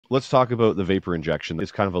Let's talk about the vapor injection.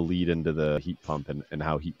 It's kind of a lead into the heat pump and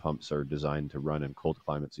how heat pumps are designed to run in cold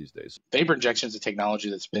climates these days. Vapor injection is a technology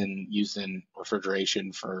that's been used in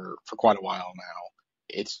refrigeration for quite a while now.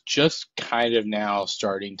 It's just kind of now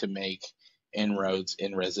starting to make inroads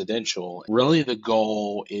in residential. Really, the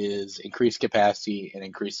goal is increase capacity and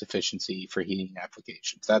increase efficiency for heating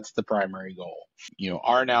applications. That's the primary goal.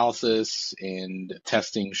 Our analysis and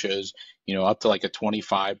testing shows, up to like a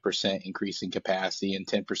 25% increase in capacity and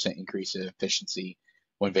 10% increase in efficiency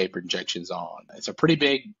when vapor injection's on. It's a pretty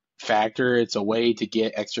big factor. It's a way to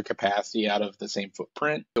get extra capacity out of the same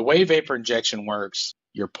footprint. The way vapor injection works,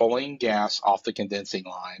 you're pulling gas off the condensing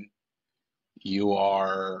line. You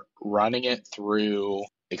are running it through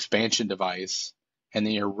expansion device, and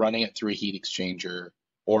then you're running it through a heat exchanger,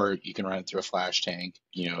 or you can run it through a flash tank.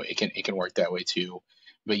 It can work that way too.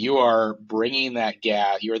 But you are bringing that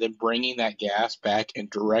gas. You are then bringing that gas back and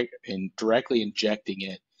directly injecting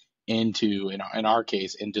it into, in our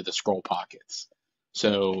case, into the scroll pockets.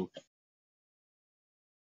 So